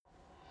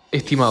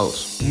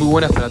Estimados, muy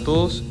buenas para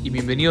todos y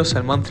bienvenidos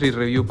al Monthly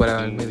Review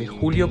para el mes de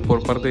julio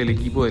por parte del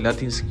equipo de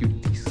Latin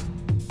Securities.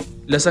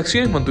 Las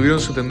acciones mantuvieron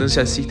su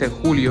tendencia alcista en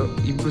julio,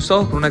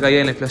 impulsados por una caída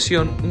de la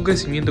inflación, un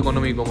crecimiento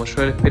económico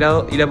mayor al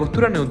esperado y la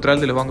postura neutral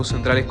de los bancos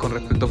centrales con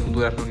respecto a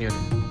futuras reuniones.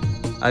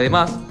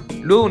 Además,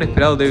 luego de un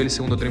esperado débil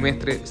segundo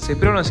trimestre, se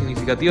espera una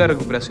significativa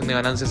recuperación de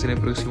ganancias en el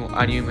próximo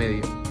año y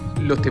medio.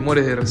 Los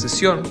temores de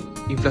recesión,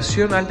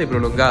 inflación alta y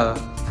prolongada,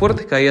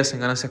 fuertes caídas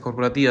en ganancias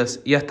corporativas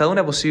y hasta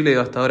una posible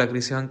devastadora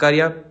crisis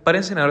bancaria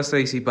parecen haberse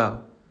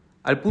disipado,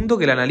 al punto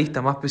que el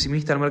analista más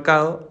pesimista del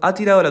mercado ha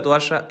tirado la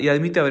toalla y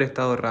admite haber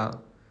estado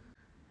errado.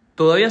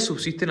 Todavía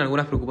subsisten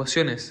algunas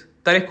preocupaciones,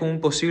 tales como un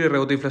posible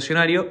rebote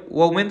inflacionario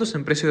o aumentos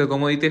en precios de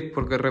commodities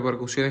por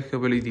repercusiones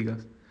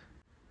geopolíticas.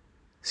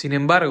 Sin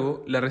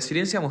embargo, la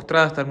resiliencia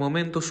mostrada hasta el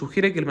momento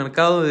sugiere que el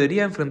mercado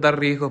debería enfrentar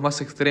riesgos más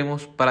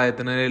extremos para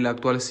detener el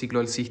actual ciclo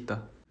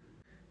alcista.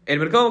 El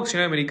mercado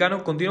accionario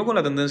americano continuó con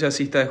la tendencia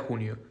alcista de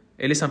junio.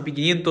 El S&P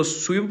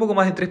 500 subió un poco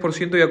más de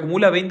 3% y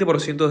acumula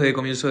 20% desde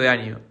comienzo de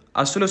año,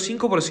 a solo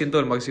 5%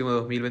 del máximo de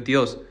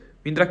 2022,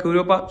 mientras que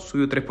Europa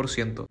subió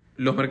 3%.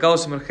 Los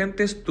mercados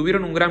emergentes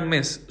tuvieron un gran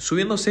mes,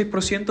 subiendo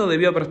 6%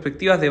 debido a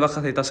perspectivas de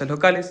bajas de tasas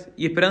locales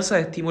y esperanza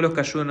de estímulos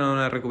que ayudan a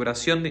una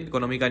recuperación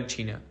económica en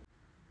China.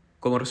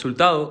 Como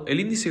resultado,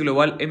 el índice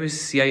global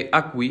MSCI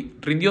ACWI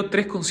rindió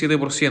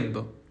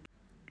 3,7%.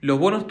 Los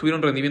bonos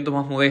tuvieron rendimientos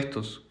más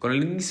modestos, con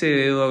el índice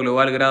de deuda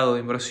global grado de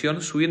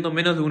inversión subiendo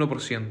menos de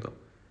 1%.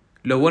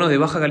 Los bonos de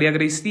baja calidad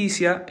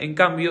crediticia, en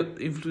cambio,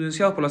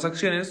 influenciados por las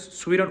acciones,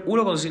 subieron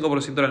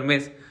 1,5% en el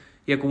mes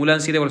y acumulan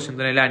 7%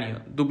 en el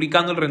año,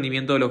 duplicando el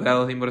rendimiento de los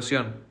grados de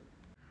inversión.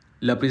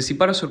 La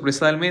principal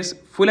sorpresa del mes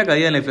fue la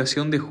caída de la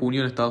inflación de junio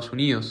en Estados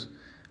Unidos.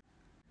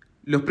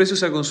 Los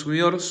precios al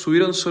consumidor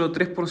subieron solo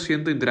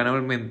 3%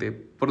 interanualmente,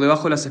 por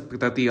debajo de las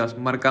expectativas,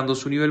 marcando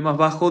su nivel más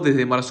bajo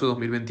desde marzo de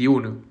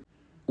 2021.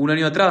 Un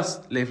año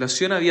atrás, la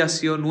inflación había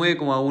sido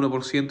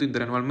 9,1%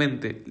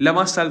 interanualmente, la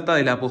más alta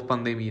de la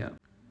pospandemia,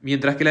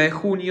 mientras que la de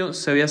junio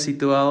se había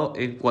situado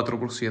en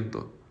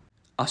 4%.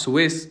 A su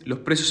vez, los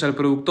precios al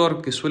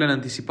productor, que suelen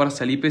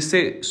anticiparse al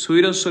IPC,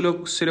 subieron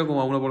solo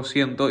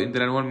 0,1%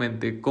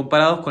 interanualmente,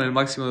 comparados con el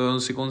máximo de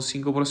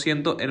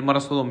 11,5% en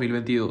marzo de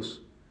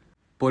 2022.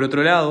 Por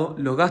otro lado,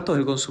 los gastos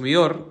del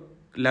consumidor,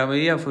 la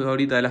medida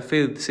favorita de la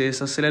Fed, se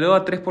desaceleró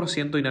a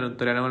 3%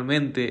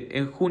 interanualmente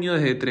en junio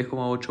desde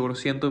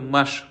 3,8% en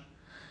mayo.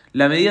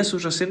 La medida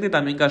subyacente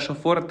también cayó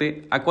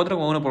fuerte a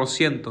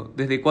 4,1%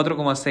 desde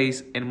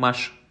 4,6% en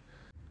mayo.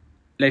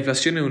 La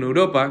inflación en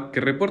Europa, que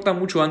reporta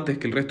mucho antes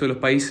que el resto de los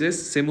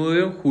países, se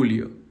moderó en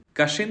julio,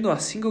 cayendo a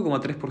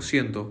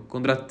 5,3%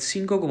 contra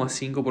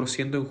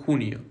 5,5% en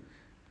junio.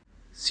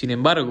 Sin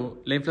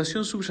embargo, la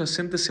inflación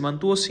subyacente se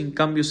mantuvo sin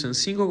cambios en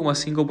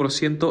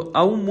 5,5%,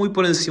 aún muy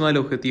por encima del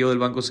objetivo del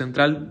Banco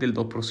Central del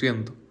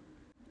 2%.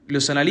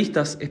 Los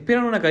analistas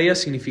esperan una caída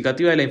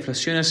significativa de la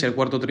inflación hacia el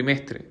cuarto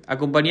trimestre,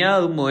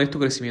 acompañada de un modesto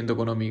crecimiento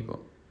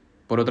económico.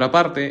 Por otra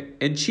parte,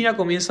 en China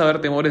comienza a haber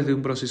temores de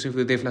un proceso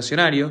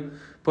deflacionario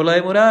por la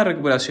demorada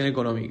recuperación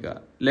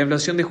económica. La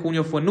inflación de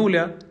junio fue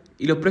nula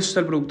y los precios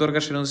al productor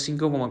cayeron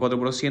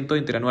 5,4%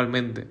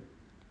 interanualmente.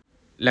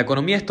 La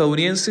economía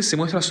estadounidense se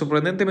muestra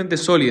sorprendentemente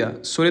sólida,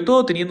 sobre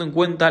todo teniendo en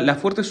cuenta la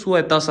fuerte suba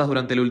de tasas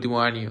durante el último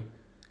año.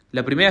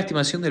 La primera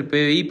estimación del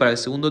PBI para el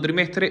segundo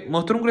trimestre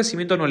mostró un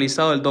crecimiento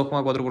anualizado del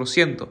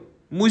 2,4%,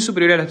 muy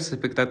superior a las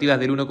expectativas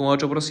del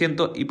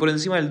 1,8% y por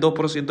encima del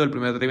 2% del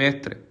primer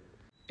trimestre.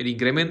 El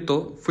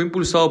incremento fue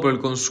impulsado por el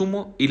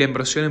consumo y la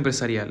inversión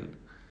empresarial.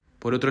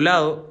 Por otro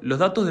lado, los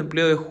datos de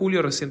empleo de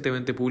julio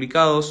recientemente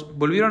publicados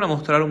volvieron a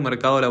mostrar un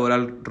mercado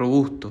laboral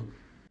robusto.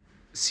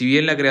 Si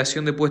bien la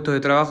creación de puestos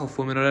de trabajo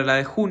fue menor a la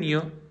de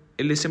junio,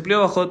 el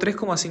desempleo bajó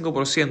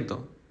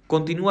 3,5%,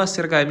 continúa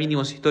cerca de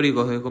mínimos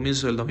históricos desde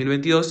comienzos del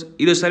 2022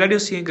 y los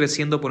salarios siguen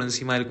creciendo por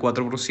encima del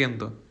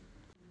 4%.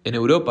 En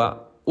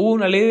Europa, hubo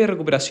una leve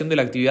recuperación de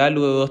la actividad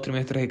luego de 2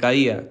 trimestres de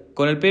caída,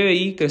 con el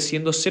PBI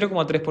creciendo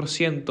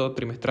 0,3%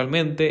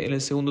 trimestralmente en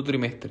el segundo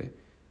trimestre.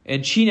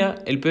 En China,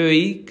 el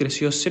PBI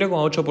creció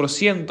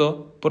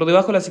 0,8%, por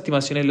debajo de las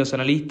estimaciones de los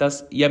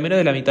analistas y a menos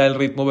de la mitad del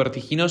ritmo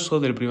vertiginoso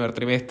del primer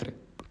trimestre.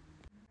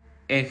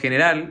 En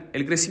general,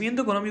 el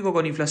crecimiento económico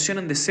con inflación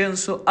en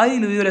descenso ha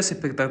diluido las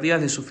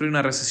expectativas de sufrir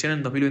una recesión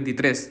en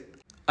 2023,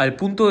 al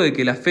punto de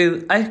que la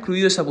Fed ha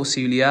excluido esa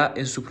posibilidad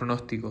en sus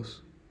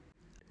pronósticos.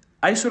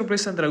 Hay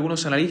sorpresa entre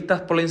algunos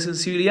analistas por la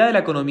insensibilidad de la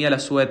economía a la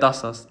suba de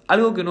tasas,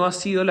 algo que no ha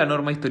sido la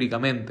norma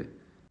históricamente.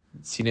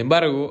 Sin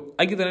embargo,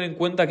 hay que tener en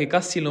cuenta que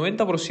casi el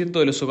 90%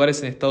 de los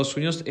hogares en Estados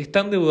Unidos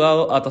están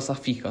endeudados a tasas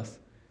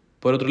fijas.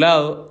 Por otro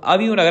lado, ha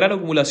habido una gran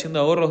acumulación de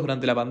ahorros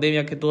durante la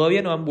pandemia que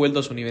todavía no han vuelto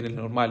a sus niveles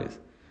normales,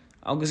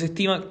 aunque se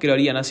estima que lo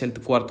harían hacia el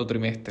cuarto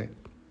trimestre.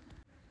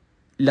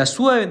 La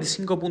suba de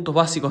 25 puntos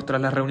básicos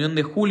tras la reunión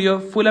de julio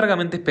fue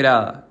largamente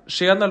esperada,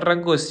 llegando al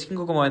rango de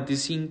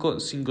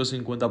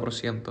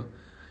 5,25-5,50%,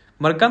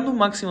 marcando un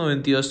máximo de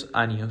 22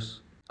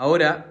 años.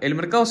 Ahora, el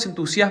mercado se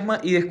entusiasma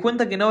y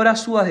descuenta que no habrá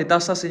subas de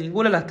tasas en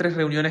ninguna de las 3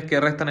 reuniones que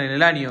restan en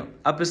el año,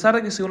 a pesar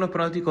de que según los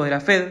pronósticos de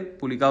la Fed,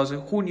 publicados en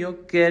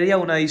junio, quedaría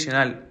una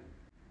adicional.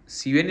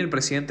 Si bien el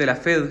presidente de la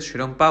Fed,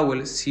 Jerome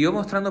Powell, siguió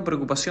mostrando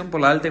preocupación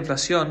por la alta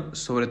inflación,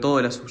 sobre todo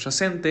de la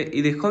subyacente,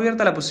 y dejó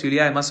abierta la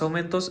posibilidad de más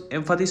aumentos,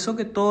 enfatizó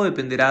que todo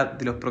dependerá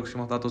de los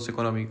próximos datos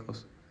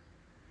económicos.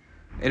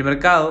 El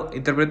mercado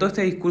interpretó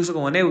este discurso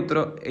como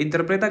neutro e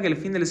interpreta que el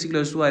fin del ciclo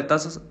de suba de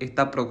tasas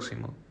está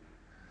próximo.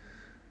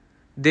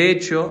 De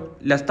hecho,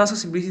 las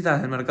tasas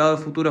implícitas del mercado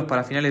de futuros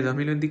para finales de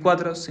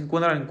 2024 se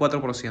encuentran en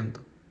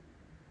 4%,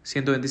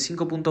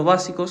 125 puntos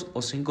básicos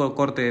o 5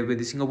 cortes de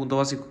 25 puntos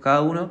básicos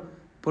cada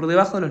uno, por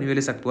debajo de los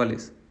niveles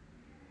actuales.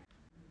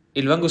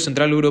 El Banco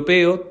Central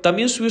Europeo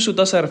también subió su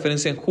tasa de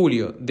referencia en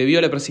julio, debido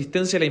a la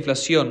persistencia de la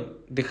inflación,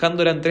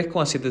 dejándola en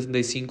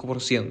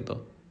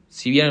 3,75%.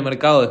 Si bien el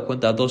mercado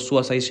descuenta 2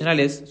 subas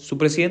adicionales, su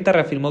presidenta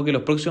reafirmó que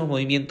los próximos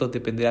movimientos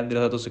dependerán de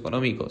los datos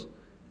económicos,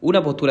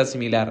 una postura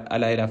similar a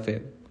la de la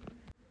Fed.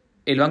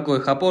 El Banco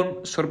de Japón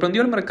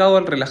sorprendió al mercado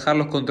al relajar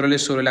los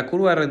controles sobre la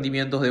curva de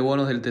rendimientos de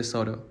bonos del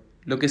Tesoro,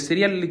 lo que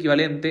sería el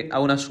equivalente a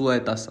una suba de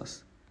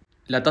tasas.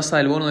 La tasa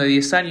del bono de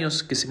 10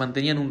 años, que se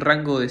mantenía en un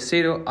rango de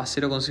 0 a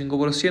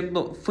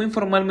 0,5%, fue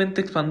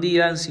informalmente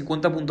expandida en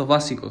 50 puntos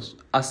básicos,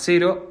 a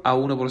 0 a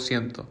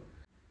 1%.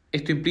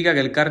 Esto implica que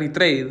el carry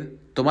trade,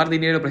 tomar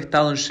dinero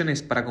prestado en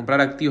yenes para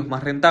comprar activos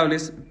más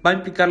rentables, va a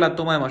implicar la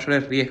toma de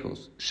mayores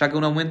riesgos, ya que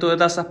un aumento de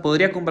tasas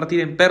podría convertir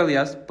en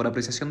pérdidas, por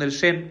apreciación del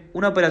yen,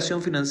 una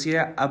operación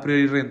financiera a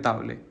priori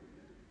rentable.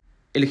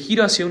 El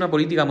giro hacia una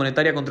política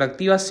monetaria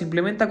contractiva se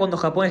implementa cuando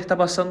Japón está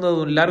pasando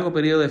de un largo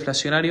periodo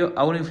deflacionario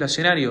a uno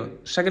inflacionario,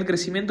 ya que el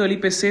crecimiento del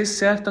IPC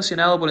se ha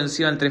estacionado por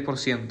encima del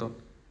 3%.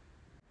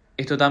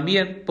 Esto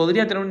también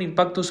podría tener un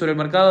impacto sobre el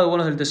mercado de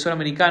bonos del Tesoro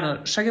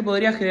americano, ya que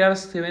podría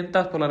generarse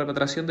ventas por la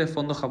repatriación de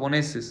fondos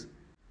japoneses.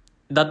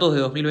 Datos de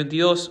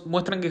 2022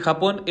 muestran que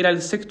Japón era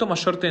el sexto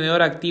mayor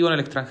tenedor activo en el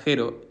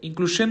extranjero,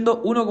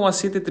 incluyendo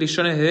 1,7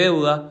 trillones de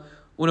deuda,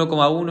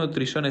 1,1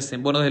 trillones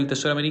en bonos del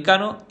Tesoro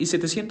americano y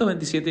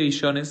 727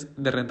 billones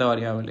de renta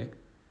variable.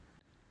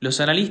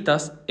 Los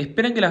analistas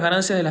esperan que las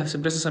ganancias de las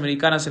empresas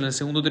americanas en el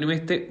segundo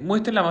trimestre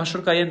muestren la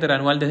mayor caída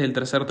interanual desde el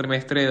tercer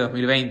trimestre de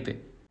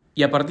 2020,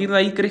 y a partir de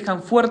ahí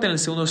crezcan fuerte en el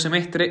segundo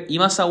semestre y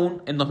más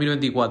aún en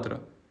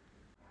 2024.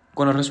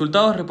 Con los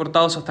resultados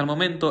reportados hasta el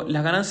momento,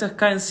 las ganancias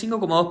caen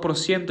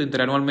 5,2%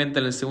 interanualmente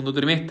en el segundo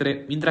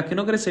trimestre, mientras que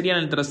no crecerían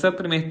en el tercer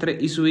trimestre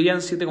y subirían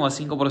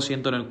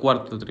 7,5% en el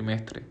cuarto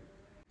trimestre.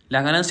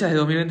 Las ganancias de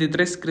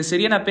 2023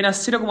 crecerían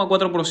apenas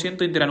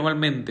 0,4%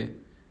 interanualmente.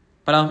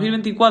 Para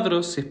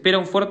 2024 se espera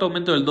un fuerte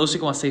aumento del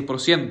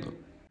 12,6%.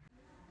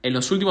 En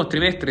los últimos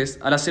trimestres,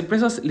 a las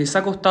empresas les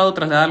ha costado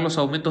trasladar los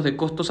aumentos de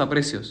costos a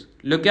precios,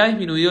 lo que ha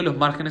disminuido los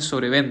márgenes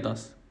sobre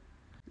ventas.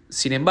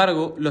 Sin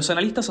embargo, los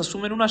analistas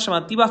asumen una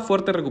llamativa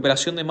fuerte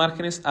recuperación de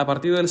márgenes a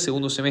partir del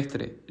segundo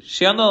semestre,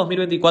 llegando a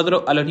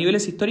 2024 a los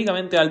niveles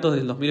históricamente altos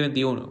del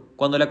 2021,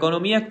 cuando la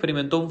economía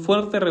experimentó un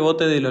fuerte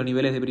rebote de los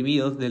niveles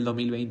deprimidos del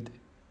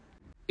 2020.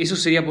 Eso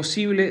sería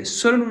posible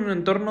solo en un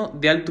entorno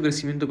de alto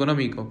crecimiento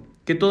económico,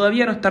 que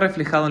todavía no está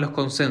reflejado en los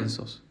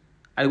consensos.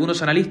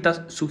 Algunos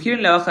analistas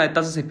sugieren la baja de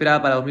tasas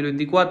esperada para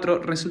 2024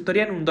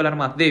 resultaría en un dólar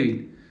más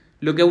débil,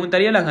 lo que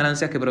aumentaría las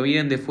ganancias que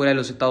provienen de fuera de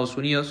los Estados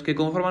Unidos, que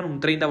conforman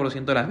un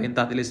 30% de las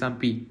ventas del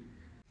S&P.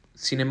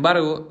 Sin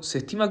embargo, se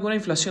estima que una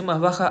inflación más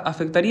baja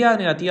afectaría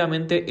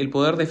negativamente el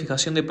poder de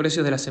fijación de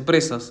precios de las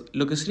empresas,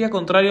 lo que sería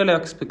contrario a la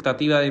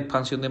expectativa de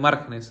expansión de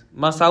márgenes,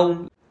 más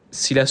aún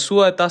si la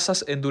suba de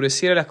tasas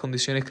endureciera las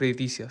condiciones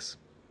crediticias.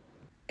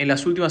 En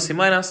las últimas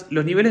semanas,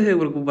 los niveles de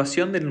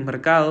preocupación de los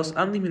mercados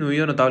han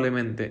disminuido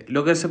notablemente,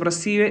 lo que se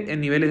percibe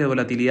en niveles de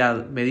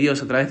volatilidad,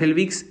 medidos a través del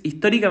VIX,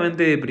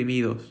 históricamente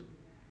deprimidos.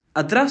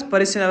 Atrás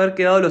parecen haber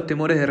quedado los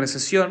temores de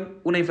recesión,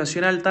 una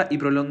inflación alta y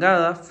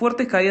prolongada,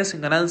 fuertes caídas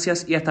en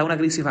ganancias y hasta una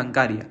crisis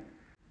bancaria.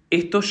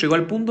 Esto llegó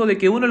al punto de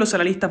que uno de los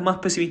analistas más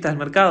pesimistas del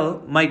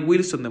mercado, Mike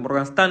Wilson de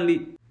Morgan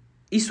Stanley,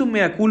 hizo un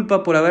mea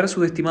culpa por haber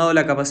subestimado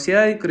la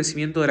capacidad de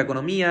crecimiento de la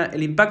economía,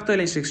 el impacto de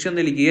la inyección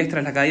de liquidez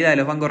tras la caída de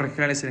los bancos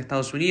regionales en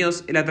Estados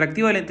Unidos, el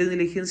atractivo de la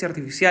inteligencia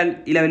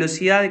artificial y la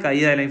velocidad de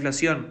caída de la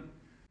inflación.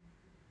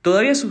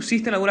 Todavía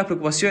subsisten algunas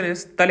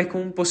preocupaciones, tales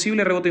como un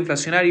posible rebote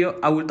inflacionario,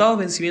 abultados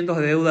vencimientos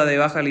de deuda de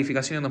baja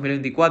calificación en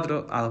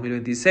 2024 a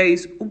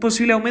 2026, un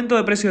posible aumento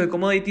de precios de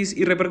commodities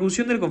y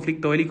repercusión del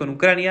conflicto bélico en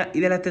Ucrania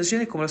y de las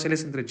tensiones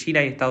comerciales entre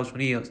China y Estados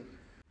Unidos.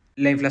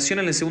 La inflación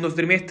en el segundo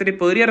trimestre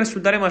podría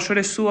resultar en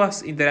mayores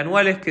subas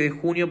interanuales que de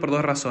junio por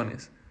dos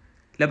razones.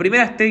 La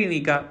primera es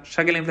técnica,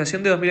 ya que la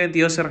inflación de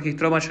 2022 se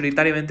registró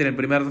mayoritariamente en el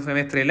primer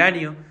semestre del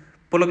año,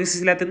 por lo que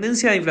si la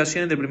tendencia de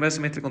inflación entre el primer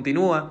semestre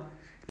continúa,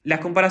 las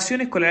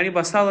comparaciones con el año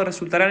pasado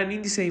resultarán en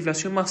índices de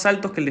inflación más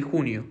altos que el de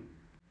junio.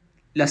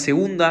 La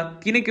segunda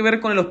tiene que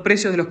ver con los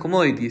precios de los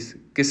commodities,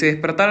 que se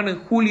despertaron en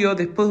julio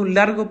después de un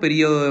largo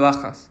periodo de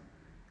bajas.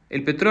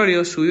 El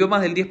petróleo subió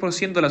más del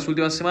 10% en las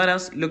últimas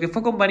semanas, lo que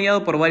fue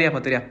acompañado por varias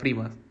materias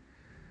primas.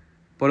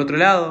 Por otro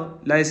lado,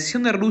 la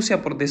decisión de Rusia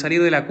de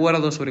salir del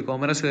acuerdo sobre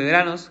comercio de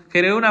granos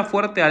generó una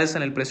fuerte alza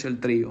en el precio del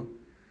trigo.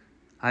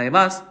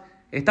 Además,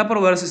 está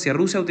por verse si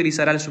Rusia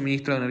utilizará el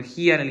suministro de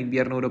energía en el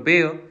invierno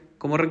europeo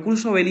como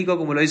recurso bélico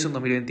como lo hizo en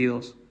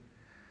 2022.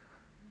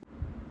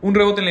 Un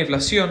rebote en la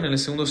inflación en el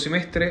segundo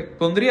semestre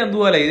pondría en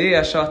duda la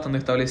idea ya bastante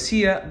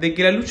establecida de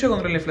que la lucha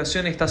contra la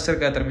inflación está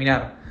cerca de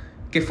terminar,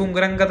 que fue un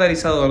gran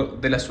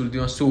catalizador de las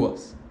últimas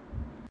subas.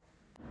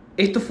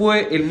 Esto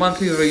fue el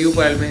Monthly Review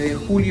para el mes de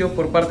julio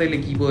por parte del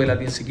equipo de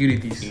Latin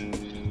Securities.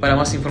 Para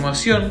más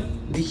información,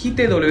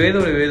 digite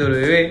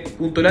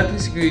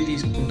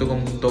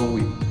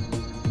www.latinsecurities.com.uy.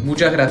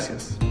 Muchas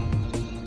gracias.